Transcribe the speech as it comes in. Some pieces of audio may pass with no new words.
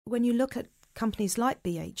when you look at companies like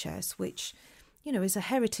BHS, which, you know, is a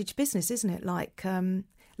heritage business, isn't it? Like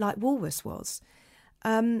Woolworths was.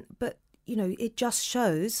 But, you know, it just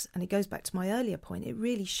shows, and it goes back to my earlier point, it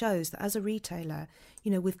really shows that as a retailer,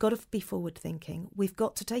 you know, we've got to be forward thinking. We've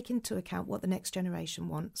got to take into account what the next generation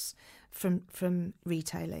wants from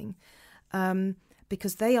retailing,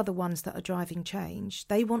 because they are the ones that are driving change.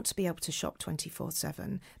 They want to be able to shop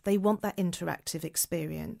 24/7. They want that interactive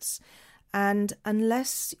experience. And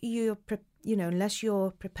unless you're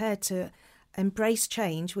prepared to embrace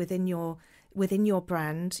change within your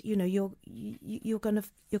brand, you know, you're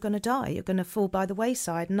gonna die. You're gonna fall by the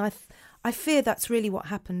wayside. And I fear that's really what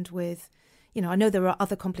happened with, you know, I know there are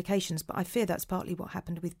other complications, but I fear that's partly what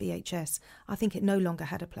happened with BHS. I think it no longer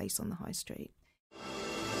had a place on the high street.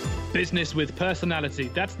 Business with personality.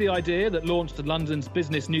 That's the idea that launched London's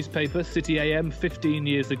business newspaper, City AM, 15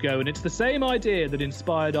 years ago. And it's the same idea that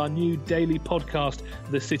inspired our new daily podcast,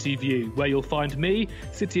 The City View, where you'll find me,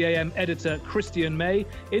 City AM editor Christian May,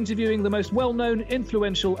 interviewing the most well-known,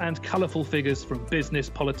 influential and colourful figures from business,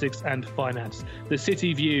 politics and finance. The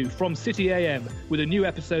City View from City AM, with a new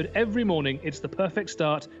episode every morning. It's the perfect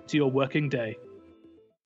start to your working day.